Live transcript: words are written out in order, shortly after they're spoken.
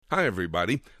Hi,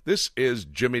 everybody. This is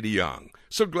Jimmy DeYoung.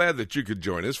 So glad that you could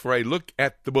join us for a look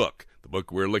at the book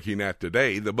we're looking at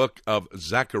today, the book of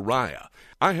Zechariah.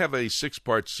 I have a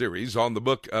 6-part series on the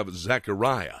book of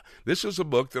Zechariah. This is a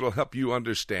book that'll help you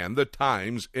understand the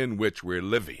times in which we're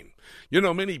living. You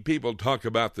know, many people talk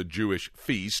about the Jewish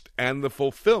feast and the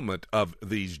fulfillment of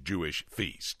these Jewish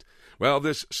feasts. Well,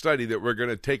 this study that we're going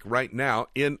to take right now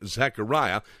in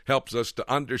Zechariah helps us to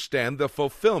understand the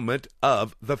fulfillment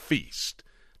of the feast.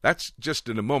 That's just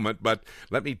in a moment, but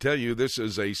let me tell you, this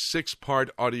is a 6-part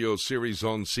audio series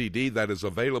on CD that is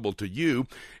available to you,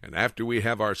 and after we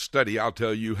have our study, I'll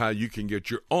tell you how you can get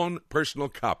your own personal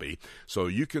copy so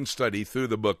you can study through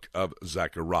the book of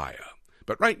Zechariah.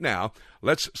 But right now,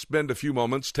 let's spend a few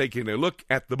moments taking a look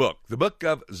at the book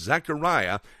of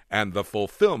Zechariah and the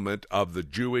fulfillment of the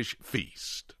Jewish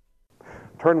feast.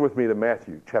 Turn with me to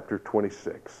Matthew chapter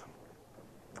 26.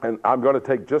 And I'm going to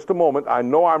take just a moment. I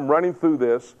know I'm running through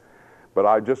this, but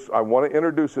I want to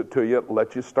introduce it to you,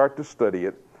 let you start to study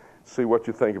it, see what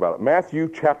you think about it. Matthew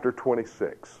chapter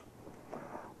 26.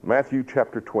 Matthew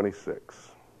chapter 26.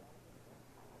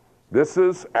 This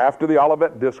is after the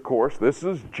Olivet Discourse. This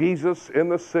is Jesus in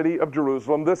the city of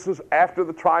Jerusalem. This is after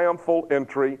the triumphal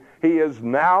entry. He is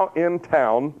now in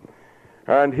town,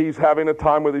 and he's having a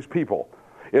time with his people.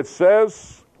 It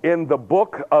says in the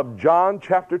book of John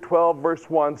chapter 12,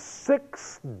 verse 1,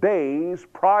 6 days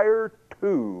prior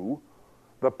to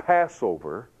the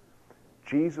Passover,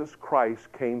 Jesus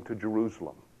Christ came to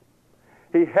Jerusalem.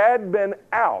 He had been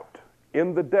out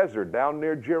in the desert down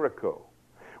near Jericho,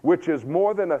 which is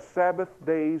more than a Sabbath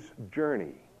day's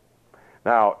journey.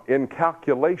 Now, in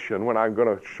calculation, when I'm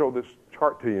going to show this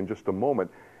chart to you in just a moment,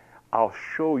 I'll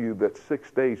show you that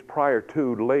 6 days prior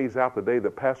to lays out the day of the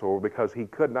Passover, because he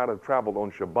could not have traveled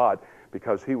on Shabbat,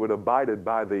 because he would have abided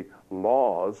by the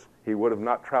laws. He would have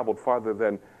not traveled farther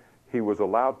than he was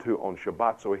allowed to on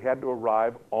Shabbat, so he had to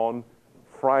arrive on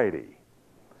Friday.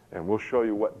 And we'll show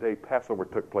you what day Passover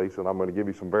took place, and I'm going to give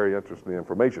you some very interesting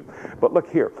information. But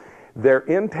look here. They're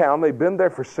in town. They've been there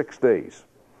for 6 days.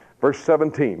 Verse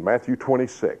 17, Matthew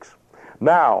 26.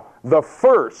 Now, the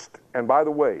first, and by the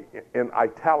way, in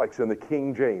italics in the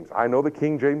King James, I know the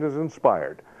King James is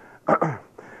inspired,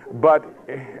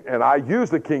 and I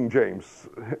use the King James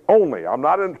only. I'm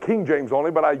not in King James only,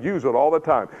 but I use it all the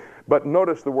time. But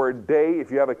notice the word day,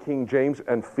 if you have a King James,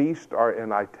 and feast are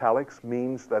in italics,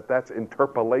 means that's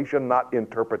interpolation, not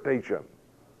interpretation.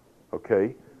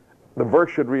 Okay? The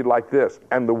verse should read like this,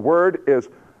 and the word is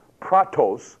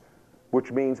pratos, which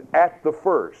means at the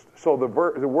first. So the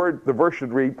verse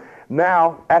should read,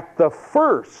 now at the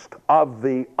first of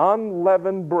the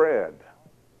unleavened bread.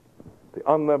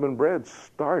 The unleavened bread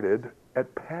started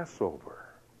at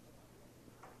Passover.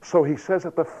 So he says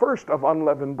at the first of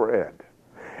unleavened bread.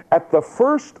 At the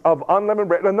first of unleavened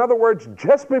bread. In other words,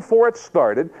 just before it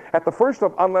started, at the first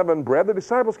of unleavened bread, the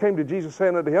disciples came to Jesus,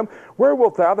 saying unto him, where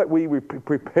wilt thou that we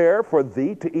prepare for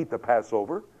thee to eat the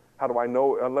Passover? How do I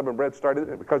know unleavened bread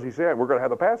started? Because he said, we're going to have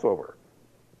the Passover.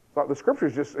 So the scripture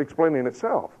is just explaining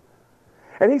itself.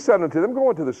 And he said unto them,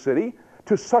 go into the city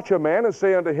to such a man and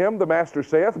say unto him, the master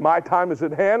saith, my time is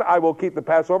at hand, I will keep the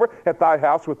Passover at thy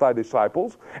house with thy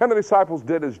disciples. And the disciples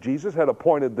did as Jesus had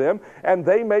appointed them, and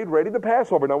they made ready the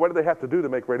Passover. Now, what did they have to do to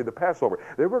make ready the Passover?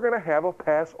 They were going to have a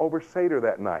Passover Seder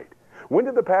that night. When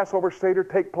did the Passover Seder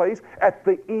take place? At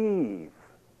the eve,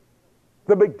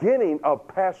 the beginning of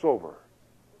Passover.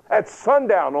 At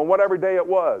sundown on whatever day it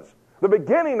was. The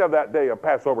beginning of that day of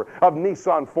Passover, of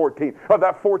Nisan 14, of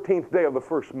that 14th day of the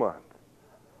first month.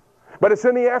 But it's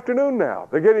in the afternoon now.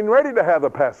 They're getting ready to have the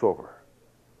Passover.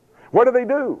 What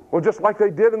do? Well, just like they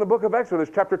did in the book of Exodus,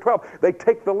 chapter 12. They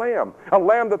take the lamb, a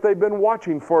lamb that they've been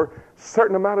watching for a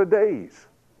certain amount of days.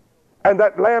 And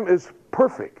that lamb is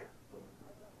perfect,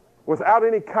 without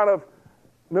any kind of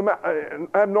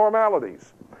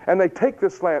abnormalities. And they take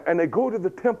this lamb, and they go to the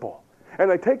temple. And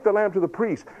they take the lamb to the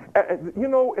priest. And you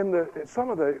know, in some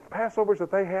of the Passovers that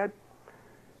they had,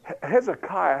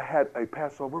 Hezekiah had a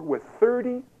Passover with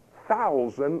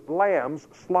 30,000 lambs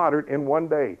slaughtered in one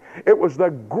day. It was the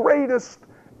greatest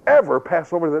ever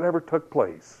Passover that ever took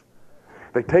place.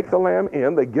 They take the lamb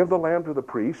in, they give the lamb to the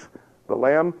priest. The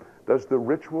lamb does the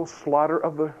ritual slaughter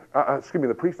of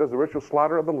the priest does the ritual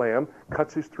slaughter of the lamb,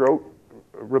 cuts his throat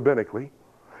rabbinically.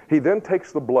 He then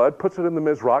takes the blood, puts it in the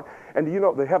mizrach, and you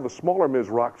know they have the smaller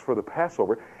mizrachs for the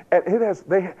Passover, and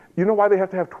you know why they have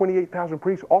to have 28,000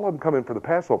 priests? All of them come in for the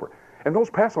Passover. And those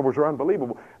Passovers are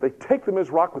unbelievable. They take the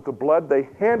mizrach with the blood, they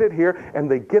hand it here, and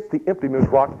they get the empty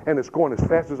mizrach, and it's going as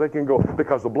fast as they can go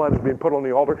because the blood is being put on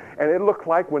the altar. And it looked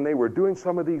like when they were doing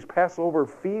some of these Passover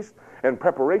feasts and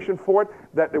preparation for it,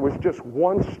 that there was just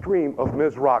one stream of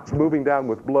mizrachs moving down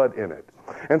with blood in it.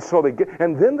 And so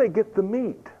then they get the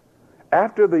meat.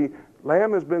 After the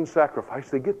lamb has been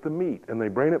sacrificed, they get the meat, and they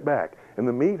bring it back. And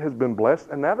the meat has been blessed,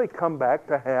 and now they come back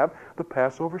to have the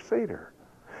Passover Seder.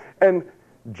 And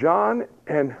John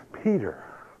and Peter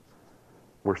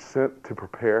were sent to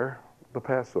prepare the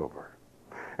Passover.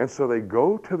 And so they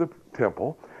go to the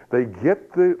temple, they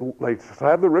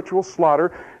have the ritual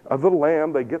slaughter of the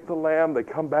lamb, they get the lamb, they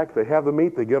come back, they have the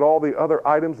meat, they get all the other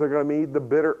items they're going to need, the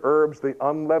bitter herbs, the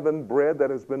unleavened bread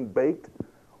that has been baked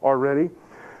already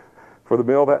for the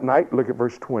meal that night. Look at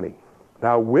verse 20.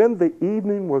 Now when the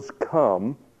evening was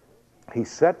come, he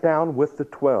sat down with the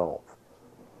 12.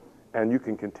 And you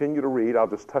can continue to read. I'll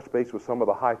just touch base with some of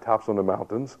the high tops on the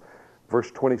mountains.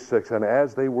 Verse 26, and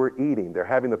as they were eating, they're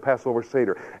having the Passover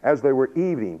Seder. As they were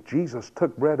eating, Jesus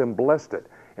took bread and blessed it.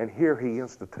 And here he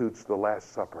institutes the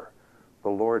Last Supper, the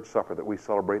Lord's Supper that we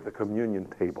celebrate, the communion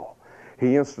table.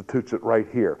 He institutes it right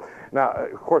here. Now,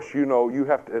 of course, you know, you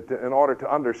have to, in order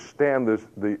to understand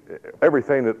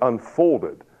everything that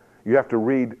unfolded, you have to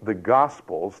read the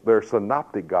Gospels. They're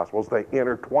synoptic Gospels. They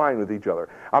intertwine with each other.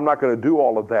 I'm not going to do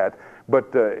all of that,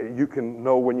 but you can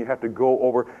know when you have to go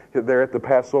over there at the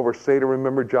Passover Seder.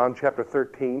 Remember John chapter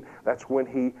 13? That's when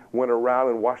he went around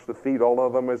and washed the feet, all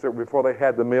of them, before they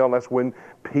had the meal. And that's when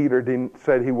Peter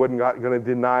said he wasn't going to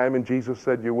deny him, and Jesus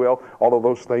said, you will. All of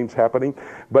those things happening.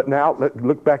 But now,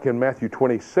 look back in Matthew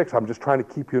 26. I'm just trying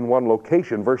to keep you in one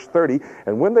location. Verse 30,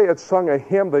 and when they had sung a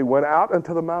hymn, they went out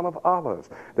unto the Mount of Olives.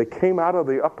 They came out of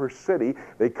the upper city.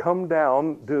 They come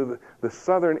down to the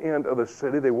southern end of the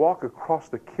city. They walk across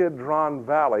the Kidron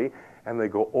Valley, and they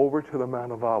go over to the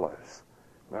Mount of Olives.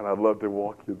 Man, I'd love to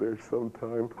walk you there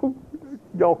sometime.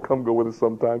 Y'all come go with us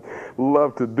sometime.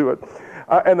 Love to do it.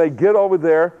 And they get over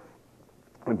there.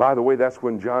 And by the way, that's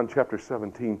when John chapter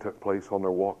 17 took place on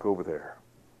their walk over there.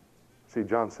 See,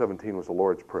 John 17 was the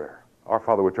Lord's Prayer. Our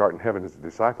Father which art in heaven is the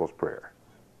disciples' prayer.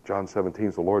 John 17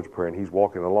 is the Lord's Prayer, and he's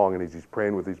walking along, and as he's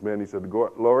praying with these men, he said,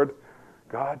 Lord,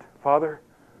 God, Father,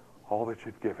 all that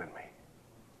you've given me,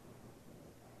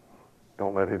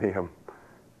 don't let any of them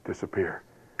disappear.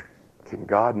 Can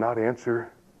God not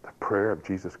answer the prayer of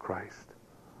Jesus Christ?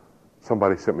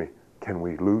 Somebody sent me, can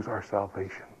we lose our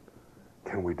salvation?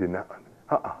 Can we deny?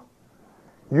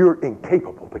 You're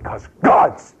incapable because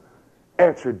God's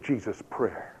answered Jesus'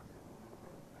 prayer.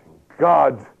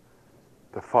 God,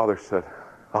 the Father said,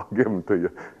 I'll give them to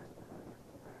you.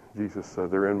 Jesus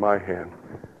said, they're in my hand.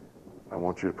 I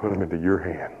want you to put them into your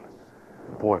hand.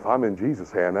 Boy, if I'm in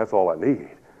Jesus' hand, that's all I need.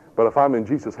 But if I'm in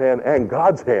Jesus' hand and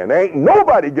God's hand, ain't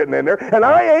nobody getting in there, and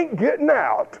I ain't getting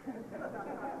out.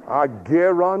 I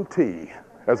guarantee,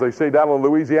 as they say down in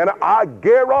Louisiana, I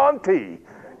guarantee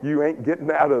you ain't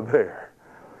getting out of there.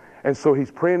 And so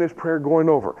he's praying this prayer going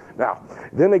over. Now,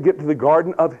 then they get to the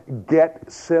Garden of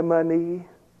Gethsemane,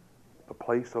 the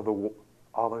place of the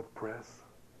olive press,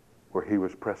 where he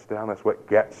was pressed down. That's what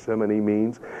Gethsemane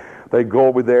means. They go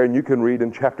over there, and you can read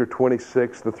in chapter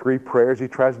 26 the three prayers. He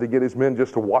tries to get his men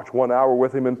just to watch 1 hour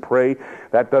with him and pray.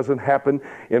 That doesn't happen.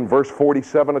 In verse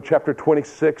 47 of chapter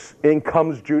 26, in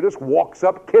comes Judas, walks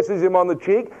up, kisses him on the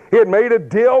cheek. He had made a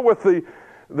deal with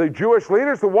the Jewish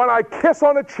leaders. The one I kiss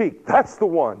on the cheek, that's the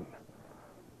one.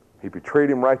 He betrayed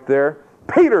him right there.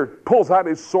 Peter pulls out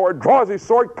his sword, draws his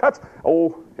sword, cuts.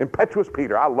 Oh, impetuous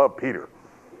Peter. I love Peter.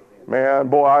 Man,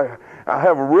 boy, I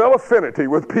have a real affinity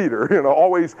with Peter,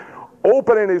 always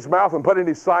opening his mouth and putting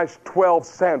his size 12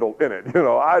 sandal in it.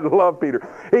 I love Peter.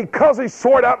 He cuts his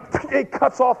sword up, he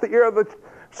cuts off the ear of the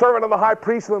servant of the high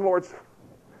priest, and the Lord's...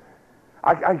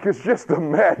 I can just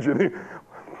imagine.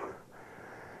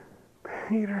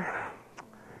 Peter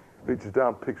reaches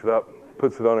down, picks it up,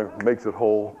 puts it on her, makes it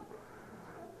whole.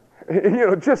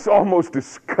 Just almost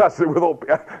disgusted with old...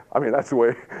 I mean, that's the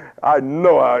way... I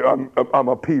know I'm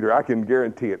a Peter. I can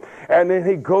guarantee it. And then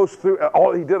he goes through...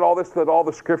 He did all this, that all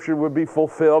the Scripture would be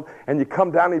fulfilled. And you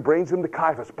come down, he brings him to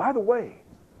Caiaphas. By the way,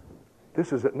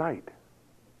 this is at night.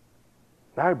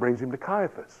 Now he brings him to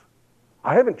Caiaphas.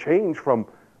 I haven't changed from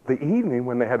the evening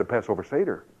when they had the Passover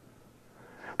Seder.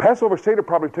 Passover Seder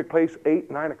probably took place 8,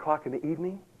 9 o'clock in the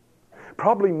evening.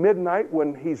 Probably midnight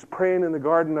when he's praying in the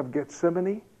Garden of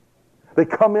Gethsemane. They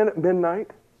come in at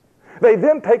midnight. They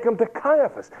then take him to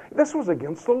Caiaphas. This was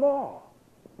against the law.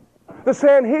 The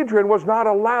Sanhedrin was not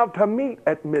allowed to meet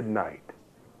at midnight.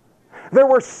 There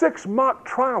were 6 mock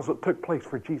trials that took place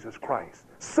for Jesus Christ.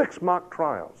 6 mock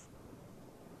trials.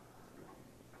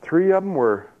 3 of them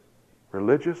were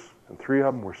religious and 3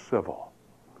 of them were civil.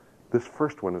 This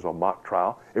first one is a mock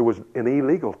trial. It was an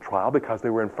illegal trial because they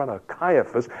were in front of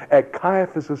Caiaphas at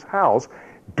Caiaphas' house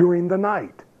during the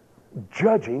night,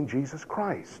 judging Jesus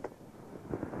Christ.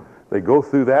 They go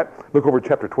through that. Look over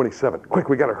chapter 27. Quick,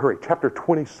 we got to hurry. Chapter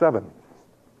 27.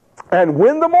 And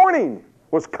when the morning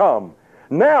was come,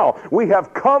 now we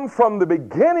have come from the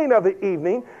beginning of the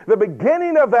evening, the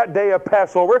beginning of that day of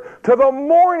Passover, to the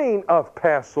morning of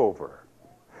Passover.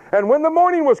 And when the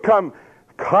morning was come,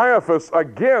 Caiaphas,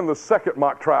 again the second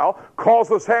mock trial, calls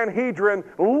the Sanhedrin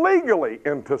legally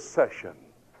into session.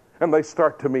 And they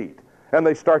start to meet, and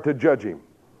they start to judge him.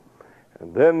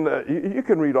 And then you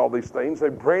can read all these things. They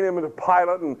bring him into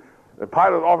Pilate, and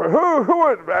Pilate offered,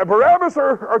 who Barabbas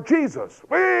or Jesus?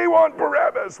 We want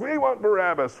Barabbas. We want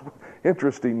Barabbas.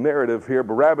 Interesting narrative here.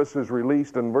 Barabbas is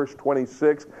released in verse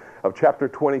 26 of chapter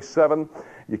 27.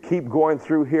 You keep going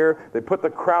through here. They put the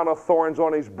crown of thorns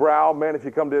on his brow. Man, if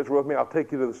you come to Israel with me, I'll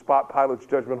take you to the spot, Pilate's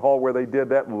Judgment Hall, where they did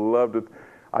that. Loved it.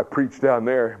 I preached down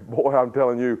there. Boy, I'm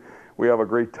telling you, we have a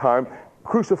great time.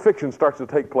 Crucifixion starts to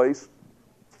take place,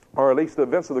 or at least the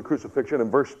events of the crucifixion, in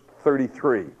verse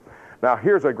 33. Now,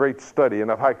 here's a great study, and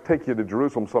if I take you to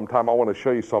Jerusalem sometime, I want to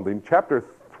show you something. Chapter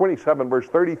 27, verse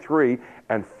 33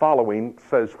 and following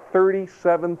says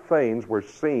 37 things were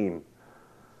seen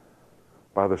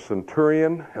by the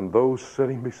centurion and those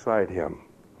sitting beside him.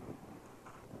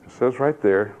 It says right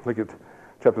there, look at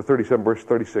chapter 37, verse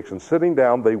 36, and sitting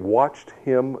down, they watched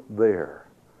him there.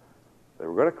 They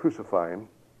were going to crucify him,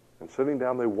 and sitting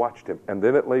down, they watched him. And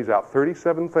then it lays out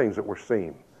 37 things that were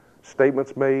seen.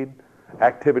 Statements made,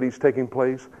 activities taking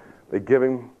place. They give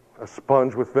him a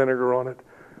sponge with vinegar on it.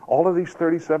 All of these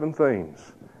 37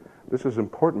 things. This is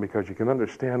important because you can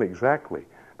understand exactly.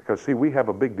 Because, see, we have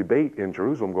a big debate in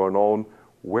Jerusalem going on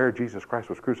where Jesus Christ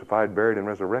was crucified, buried, and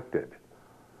resurrected.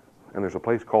 And there's a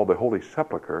place called the Holy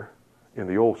Sepulchre in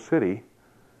the Old City,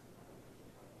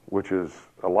 which is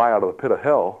a lie out of the pit of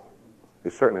hell.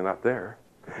 It's certainly not there.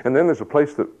 And then there's a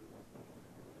place that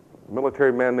a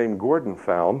military man named Gordon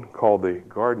found called the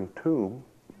Garden Tomb.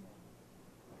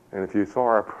 And if you saw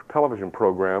our television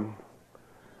program,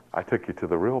 I took you to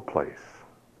the real place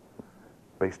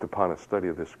based upon a study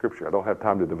of this scripture. I don't have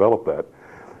time to develop that,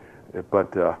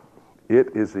 but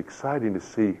it is exciting to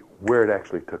see where it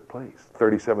actually took place.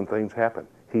 37 things happen.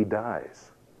 He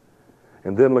dies.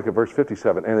 And then look at verse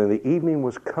 57. And in the evening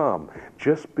was come,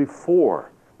 just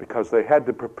before, because they had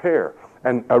to prepare.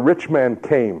 And a rich man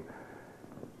came,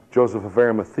 Joseph of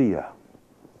Arimathea,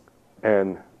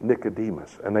 and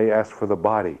Nicodemus, and they asked for the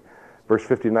body. Verse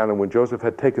 59, and when Joseph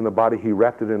had taken the body, he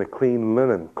wrapped it in a clean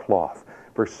linen cloth.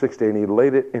 Verse 60, and he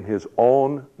laid it in his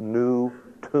own new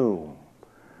tomb.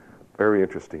 Very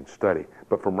interesting study.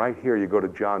 But from right here, you go to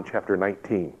John chapter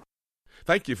 19.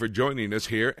 Thank you for joining us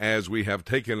here as we have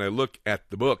taken a look at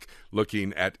the book,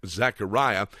 looking at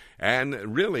Zechariah.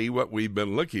 And really what we've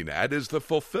been looking at is the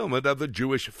fulfillment of the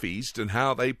Jewish feast and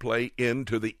how they play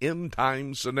into the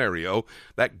end-time scenario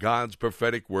that God's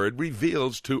prophetic word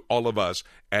reveals to all of us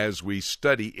as we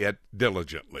study it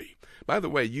diligently. By the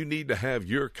way, you need to have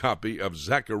your copy of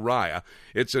Zechariah.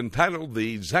 It's entitled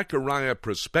The Zechariah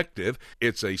Perspective.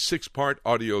 It's a 6-part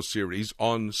audio series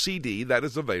on CD that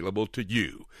is available to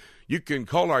you. You can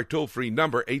call our toll-free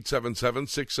number,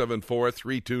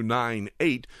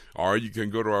 877-674-3298, or you can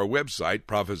go to our website,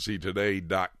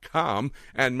 prophecytoday.com,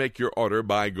 and make your order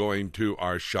by going to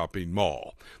our shopping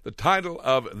mall. The title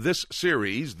of this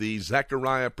series, The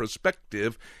Zechariah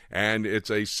Perspective, and it's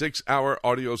a 6-hour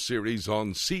audio series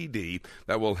on CD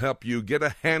that will help you get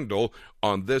a handle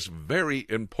on this very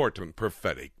important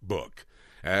prophetic book.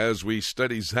 As we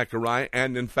study Zechariah,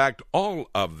 and in fact all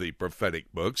of the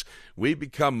prophetic books, we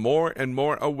become more and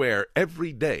more aware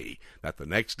every day that the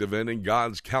next event in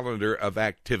God's calendar of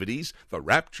activities, the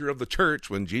rapture of the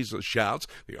church when Jesus shouts,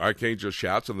 the archangel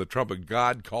shouts, and the trumpet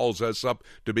God calls us up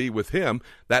to be with him,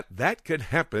 that could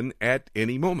happen at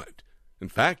any moment. In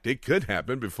fact, it could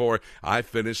happen before I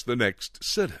finish the next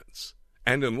sentence.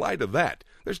 And in light of that,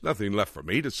 there's nothing left for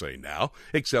me to say now,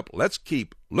 except let's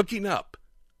keep looking up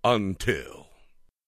until